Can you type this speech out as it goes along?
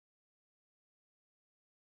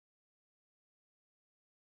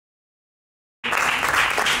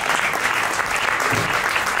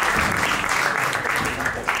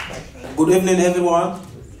Good evening, everyone.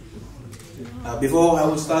 Before I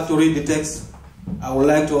will start to read the text, I would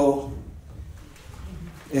like to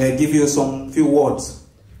give you some few words.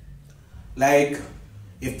 Like,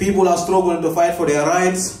 if people are struggling to fight for their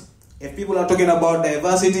rights, if people are talking about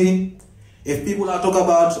diversity, if people are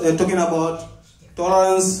talking about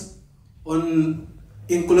tolerance, on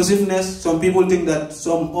inclusiveness, some people think that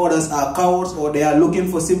some others are cowards or they are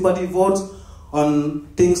looking for sympathy votes on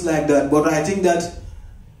things like that. But I think that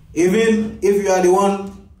even if you are the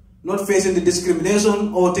one not facing the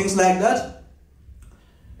discrimination or things like that,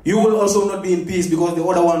 you will also not be in peace because the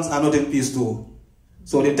other ones are not in peace too.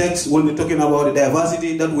 So the text will be talking about the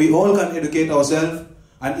diversity, that we all can educate ourselves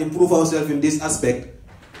and improve ourselves in this aspect.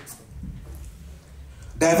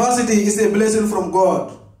 Diversity is a blessing from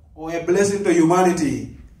God or a blessing to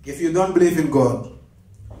humanity if you don't believe in God.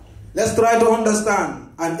 Let's try to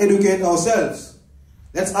understand and educate ourselves.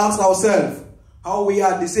 Let's ask ourselves how we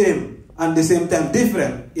are the same and at the same time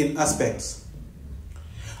different in aspects.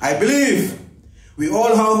 I believe we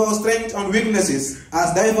all have our strengths and weaknesses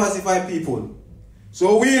as diversified people.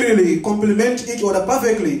 So we really complement each other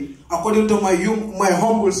perfectly according to my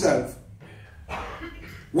humble self.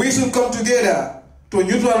 We should come together to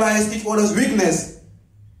neutralize each other's weakness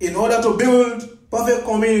in order to build perfect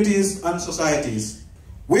communities and societies.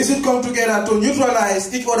 We should come together to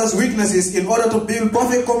neutralize each other's weaknesses in order to build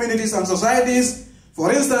perfect communities and societies. For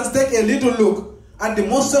instance, take a little look at the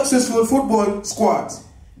most successful football squads.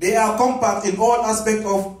 They are compact in all aspects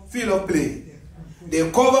of field of play. They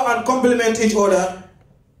cover and complement each other.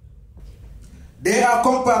 They are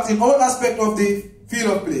compact in all aspects of the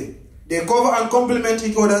field of play. They cover and complement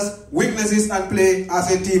each other's weaknesses and play as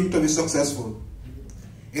a team to be successful.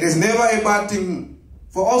 It is never a bad thing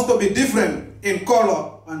for us to be different in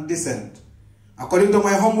color and descent. According to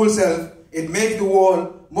my humble self, it makes the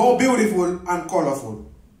world more beautiful and colorful.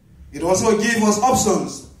 It also gives us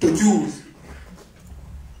options to choose.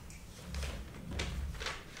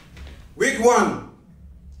 Week 1,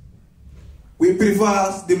 we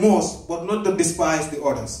prefer the most, but not to despise the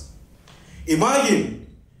others. Imagine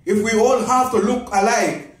if we all have to look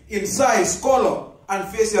alike in size, color, and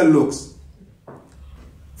facial looks.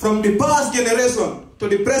 From the past generation to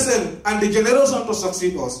the present and the generation to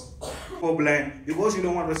succeed us. Or blind because you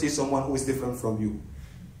don't want to see someone who is different from you.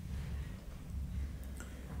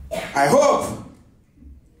 I hope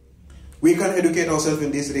we can educate ourselves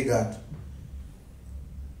in this regard.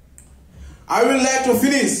 I would like to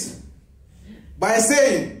finish by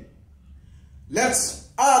saying, let's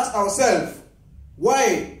ask ourselves,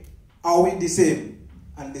 why are we the same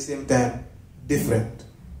and at the same time different?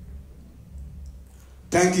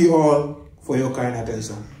 Thank you all for your kind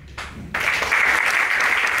attention.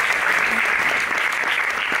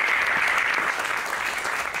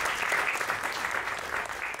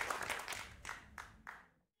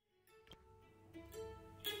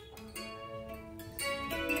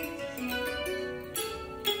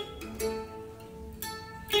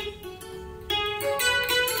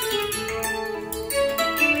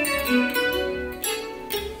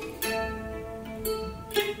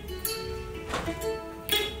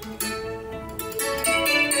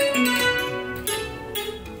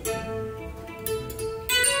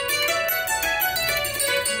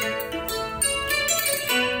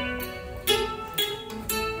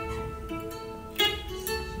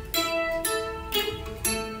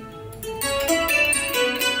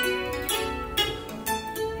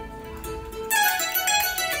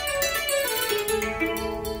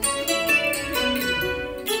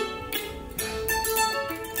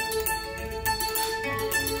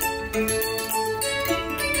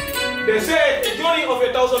 They said a journey of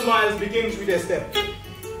 1,000 miles begins with a step.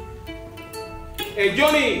 A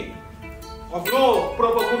journey of no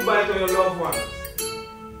proper goodbye to your loved ones.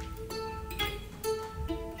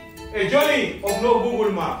 A journey of no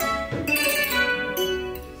Google Map.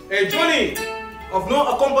 A journey of no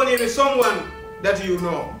accompanying with someone that you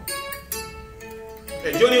know.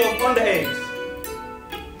 A journey of underage.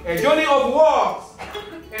 A journey of wars.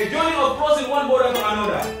 A journey of crossing one border to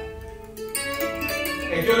another.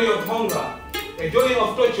 A journey of hunger, a journey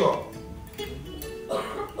of torture,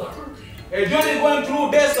 a journey going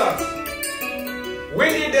through deserts,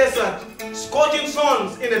 windy desert, scorching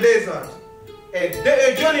suns in the desert, a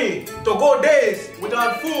journey to go days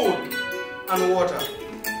without food and water,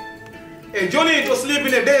 a journey to sleep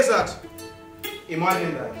in a desert.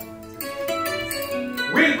 Imagine that.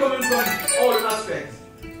 Wind coming from all aspects,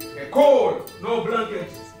 a cold, no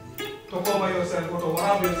blankets to cover yourself or to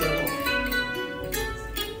wrap yourself up.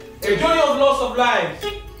 A journey of loss of lives.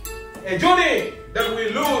 A journey that we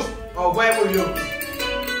lose our vital youth.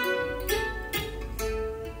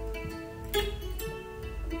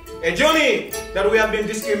 A journey that we have been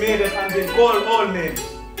discriminated and been called all names.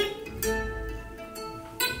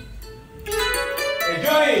 A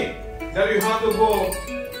journey that you have to go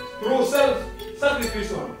through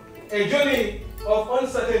self-sacrifice. A journey of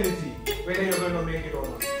uncertainty, whether you're going to make it or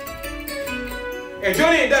not. A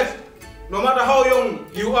journey that, no matter how young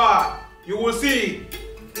you are, you will see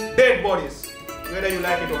dead bodies, whether you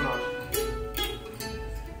like it or not.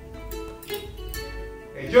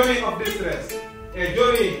 A journey of distress, a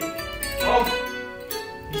journey of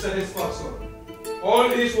dissatisfaction. All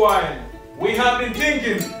this while, we have been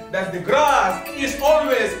thinking that the grass is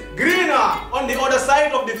always greener on the other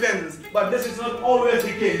side of the fence, but this is not always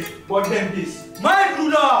the case. But then this, my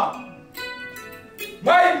brother,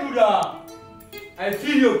 I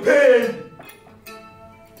feel your pain.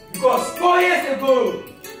 Because 4 years ago,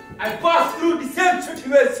 I passed through the same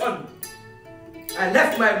situation. I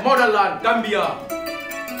left my motherland, Gambia,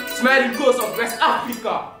 smiling coast of West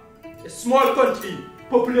Africa, a small country,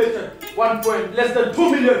 populated less than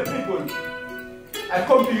 2 million people. I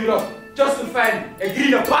come to Europe just to find a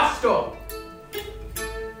greener pasture.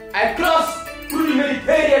 I crossed through the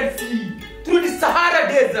Mediterranean Sea, through the Sahara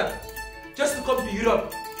Desert, just to come to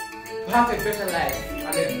Europe to have a better life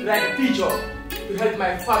and a bright future, to help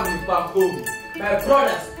my family back home. My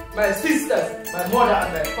brothers, my sisters, my mother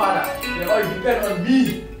and my father, they all depend on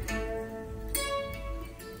me.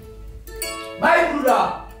 My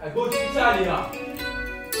brother, I go to Italy now,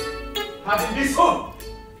 having this hope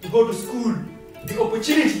to go to school. The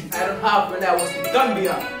opportunity I don't have when I was in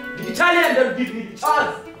Gambia. The Italian don't give me the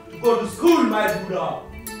chance to go to school, my brother.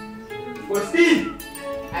 But still,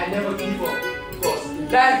 I never give up. Because in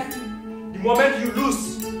life, the moment you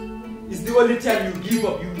lose is the only time you give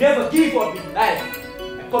up. You never give up in life.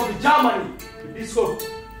 I come to Germany with this hope.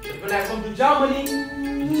 But when I come to Germany,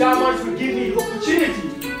 the Germans will give me the opportunity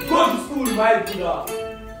to go to school, my brother.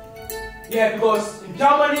 Yeah, because in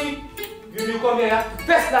Germany, when you come here, you have to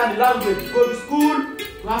first learn the language, go to school,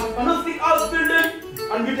 you have a fantastic house building,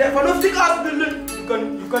 and with a fantastic house building,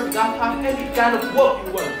 you can have any kind of work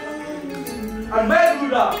you want. And my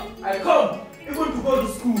brother, I come even to go to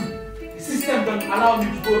school. The system don't allow me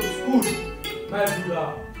to go to school, my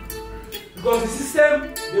brother. Because the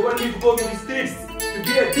system, they want me to go to the streets, to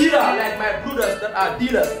be a dealer like my brothers that are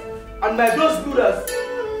dealers. And my those brothers,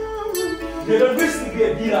 they don't wish to be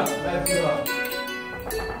a dealer, my brother.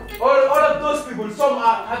 All of those people, some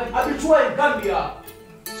are habitual in Gambia,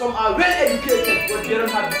 some are well educated, but they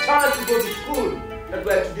don't have the chance to go to school. That's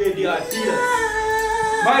why today they are dealers.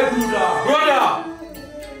 My brother,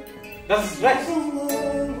 das ist recht.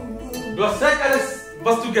 Du hast recht alles,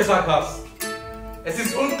 was du gesagt hast. Es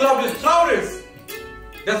ist unglaublich traurig,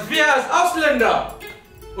 dass wir als Ausländer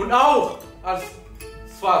und auch als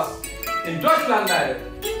in Deutschland leiden.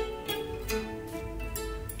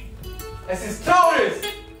 Es ist traurig,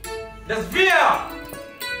 dass wir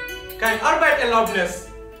keine Arbeitserlaubnis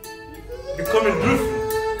bekommen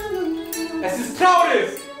dürfen. Es ist traurig,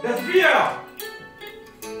 dass wir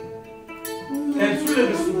keine Schule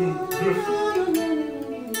besuchen dürfen.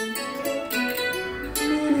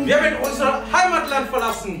 Wir haben unser Heimatland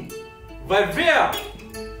verlassen, weil wir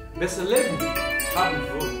besser leben haben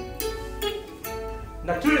wollen.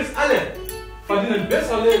 Natürlich alle verdienen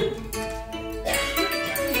besser leben.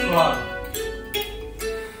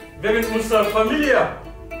 Wir haben unsere Familie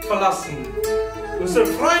verlassen, unsere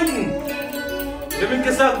Freunde. Wir haben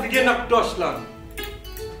gesagt, wir gehen nach Deutschland.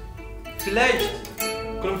 Vielleicht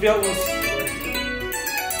können wir uns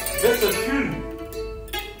besser fühlen.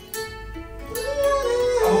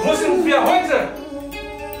 Aber wo sind wir heute?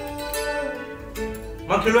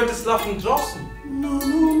 Manche Leute schlafen draußen,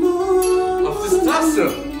 auf der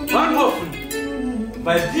Straße, Bahnhöfen,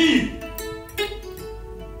 weil die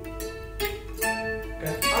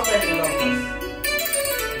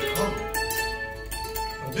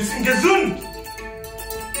die sind gesund,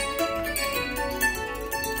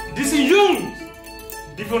 die sind jung,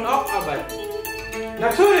 die wollen auch arbeiten.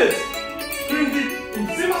 Natürlich können die im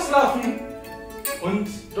Zimmer schlafen und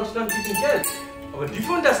Deutschland gibt ihnen Geld, aber die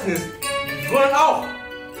wollen das nicht. Die wollen auch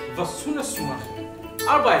was Schönes zu machen,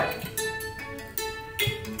 arbeiten.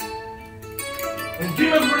 Und wie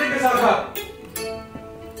mein Bruder gesagt hat,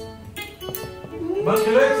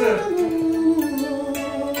 manche Leute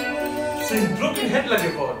sind Drogenhändler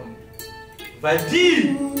geworden, weil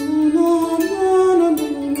die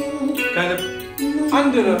keine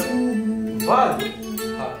andere Wahl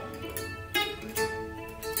haben.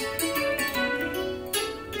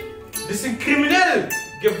 Die sind kriminell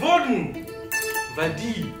geworden, weil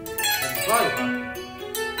die keine Wahl haben.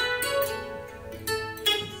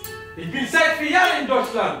 Ich bin seit 4 Jahren in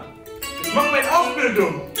Deutschland. Ich mache meine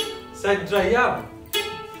Ausbildung. seit 3 Jahren.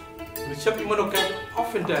 Und ich habe immer noch keinen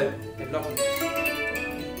Aufenthalt erlaubt.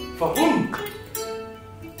 Warum?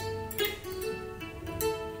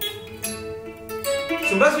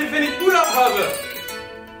 Zum Beispiel, wenn ich Urlaub habe,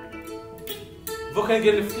 wo kann ich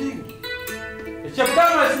gerne fliegen? Ich habe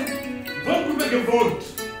damals in Wohngruppe gewohnt.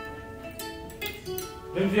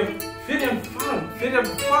 Wenn wir Ferien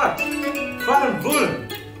fahren wollen,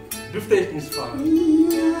 dürfte ich nicht fahren.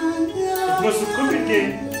 Ich muss zur Kumpel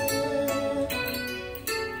gehen.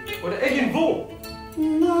 Oder irgendwo.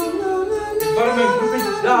 Ich war mit Kumpel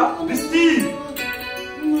da, bis die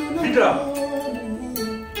wieder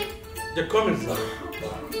gekommen sind.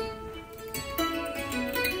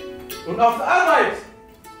 Und auf der Arbeit,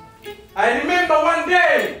 I remember one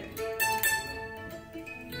day,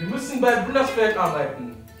 wir mussten bei Bundeswehr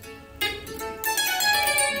arbeiten.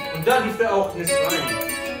 Und da durfte er auch nicht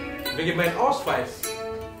rein, wegen meinem Ausweis.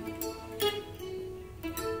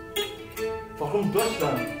 Warum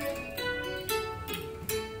Deutschland?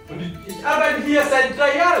 Und ich arbeite hier seit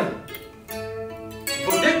 3 Jahren.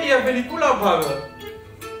 Wo denkt ihr, wenn ich Urlaub habe?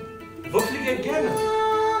 Wo fliege ich gerne?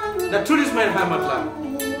 Natürlich ist mein Heimatland.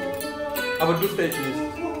 Aber durfte ich nicht.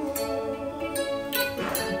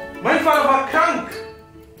 Mein Vater war krank.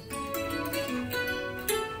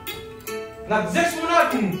 Nach 6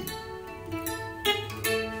 Monaten.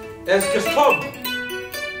 Er ist gestorben.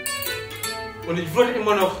 Und ich wollte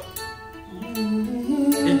immer noch.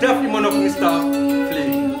 Ich darf immer noch nicht da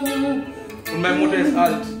fliegen. Und meine Mutter ist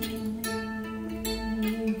alt.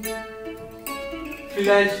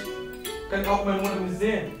 Vielleicht kann auch meine Mutter mich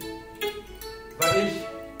sehen. Weil ich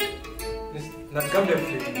nach Gambia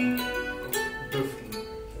fliegen dürften.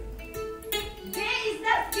 Wer ist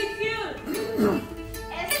das Gefühl?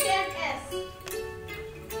 SMS.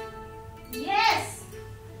 Yes.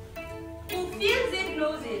 Who feels it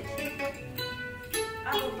knows it.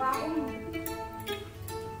 Aber warum?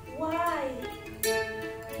 Why?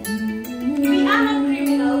 We are not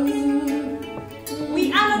criminals. We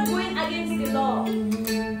are not going against the law.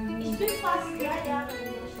 Ich bin fast 3 Jahre in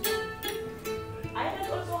Deutschland. I don't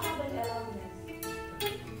also have an allowance.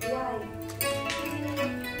 Why?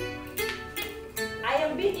 I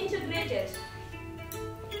am being integrated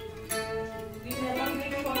with my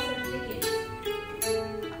language certificate.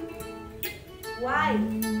 Why?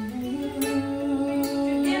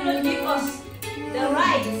 Should they not give us the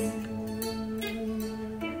rights?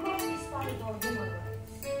 Because it's part of our human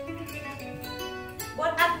rights.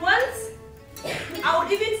 But at once, I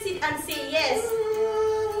would even sit and say yes.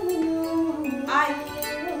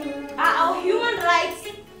 Are our human rights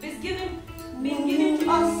being given to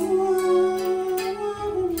us?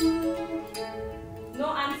 No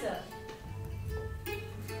answer.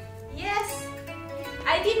 Yes,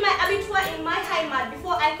 I did my Abitur in my Heimat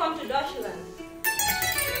before I come to Deutschland.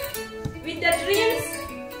 With the dreams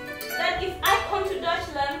that if I come to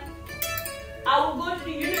Deutschland, I will go to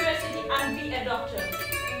the university and be a doctor.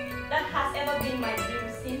 That has ever been my dream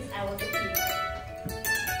since I was a kid.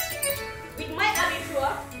 With my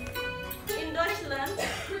Abitur in Deutschland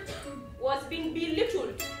was being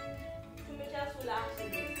belittled to Mittelschule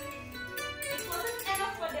absolute. It wasn't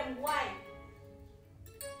enough for them. Why?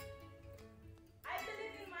 I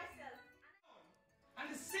believe in myself. And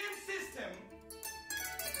the same system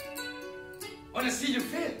wanna see you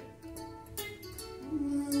fail.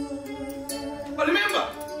 But remember,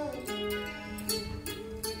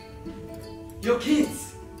 your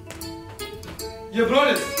kids, your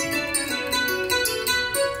brothers,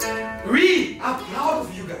 we are proud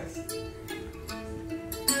of you guys.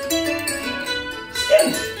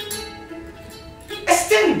 Stand!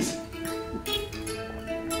 Stand!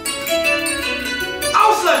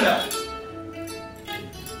 Ausländer,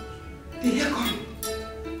 die herkommen.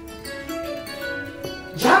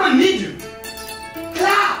 German need you.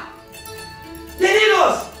 Klar! They need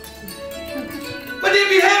us. But they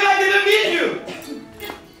behave like they don't need you.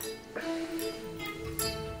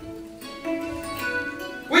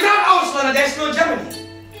 Without Ausländer, there's no Germany.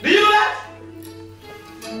 Do you know that?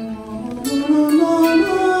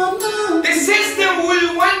 The system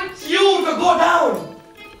will want you to go down.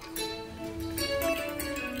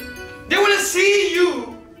 They will see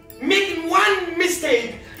you making one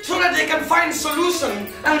mistake so that they can find solutions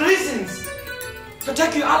and reasons to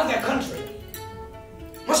take you out of their country.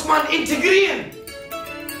 Muss man integrieren,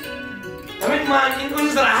 damit man in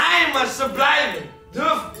unserer Heimat so bleiben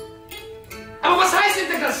dürfen. Aber was heißt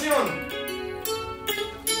Integration?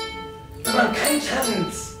 Wenn man keinen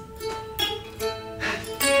Chance hat.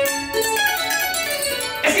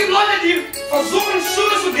 Es gibt Leute, die versuchen,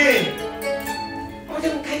 Schule zu gehen, aber die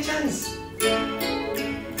haben keine Chance.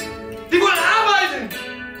 Die wollen arbeiten,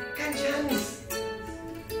 keine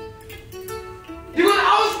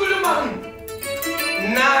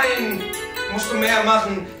musst du mehr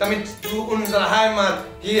machen, damit du unsere Heimat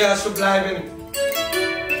hier zu bleiben.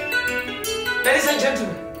 Ladies and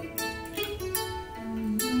gentlemen,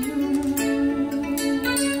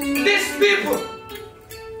 these people,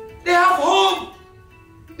 they have hope.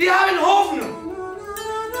 Die haben Hoffnung.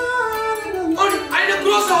 Und eine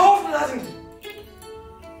große Hoffnung hatten die.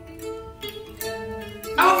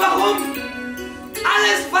 Aber warum?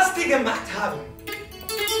 Alles, was die gemacht haben,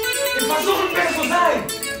 die versuchen besser zu sein,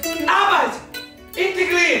 Arbeit,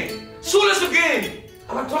 integrieren, Schule zu gehen,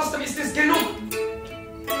 aber trotzdem ist es genug.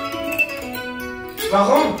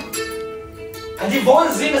 Warum? Weil die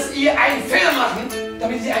wollen sehen, dass ihr einen Fehler machen,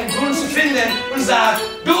 damit sie einen Grund zu finden und sagen,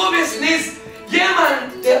 du bist nicht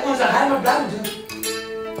jemand, der unsere Heimat bleiben wird.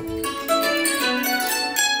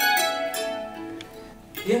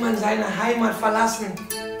 Jemand seine Heimat verlassen.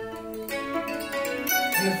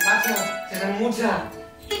 Seine Vater, seine Mutter,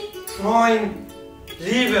 Freund,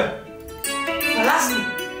 Liebe verlassen.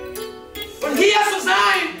 Und hier zu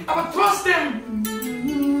sein, aber trotzdem,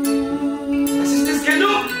 das ist nicht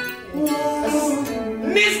genug. Das ist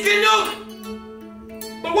nicht genug.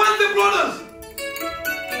 But one thing, brothers,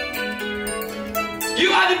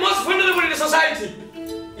 you are the most vulnerable in the society.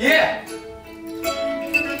 Yeah.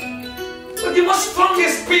 But the most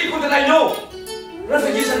strongest people that I know,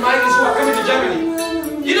 refugees and migrants who are coming to Germany.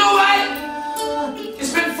 You know why? You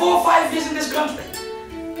spent 4 or 5 years in this country.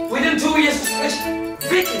 Within 2 years of Christian.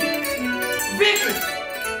 Wirklich.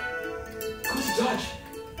 Komm zu Deutsch.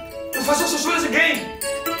 Du versuchst zur Schule zu gehen.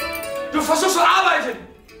 Du versuchst zu arbeiten.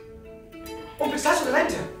 Und bezahlst du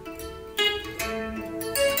Rente.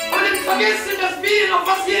 Und dann vergisst du, dass wir noch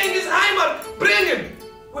was hier in diese Heimat bringen.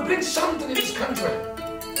 We bring something in this country.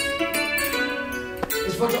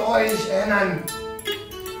 Ich wollte euch erinnern,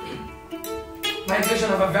 migration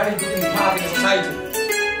have a very good impact in society.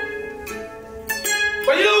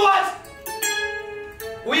 But you know what?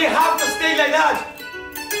 We have to stay like that.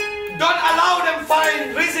 Don't allow them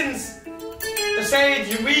find reasons to say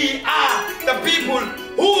we are the people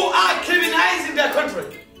who are criminalizing their country.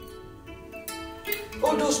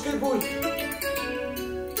 All those people,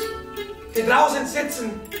 die draußen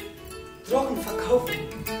sitzen, Drogen verkaufen.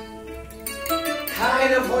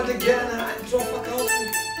 Keiner wollte gerne einen Job verkaufen.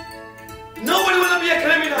 Nobody wanna be a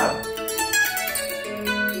criminal.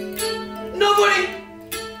 Nobody.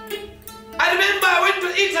 I remember I went to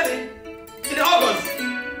Italy in August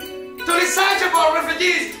to research about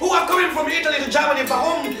refugees who are coming from Italy to Germany.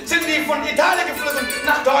 Warum sind die von Italien geflohen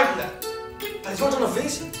nach Deutschland? Ich wollte noch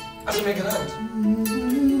wissen, als Migrant.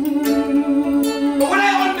 But what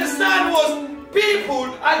I understand was,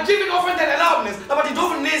 people are given Aufenthaltserlaubnis, aber die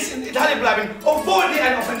dürfen nicht in Italien bleiben, obwohl die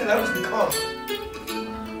eine Aufenthaltserlaubnis bekommen.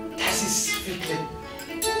 Das ist wirklich...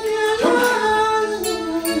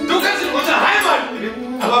 Du kannst in unserer Heimat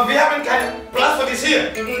leben, aber wir haben keinen Platz für dich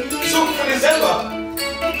hier. Such für dich selber.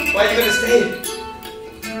 Why are you gonna stay?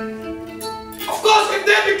 Of course, if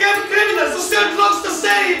they become criminals, to sell drugs, to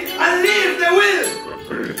stay and live, they will.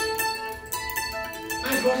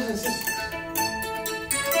 My brothers and sisters,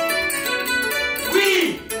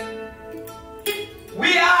 we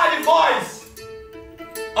are the voice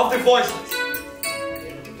of the voiceless.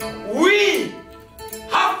 We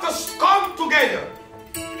have to come together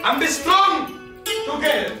and be strong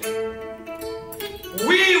together.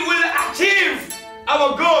 We will achieve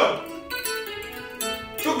our goal.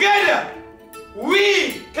 Together,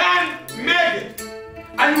 we can make it.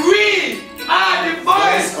 And we are the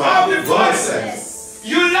voice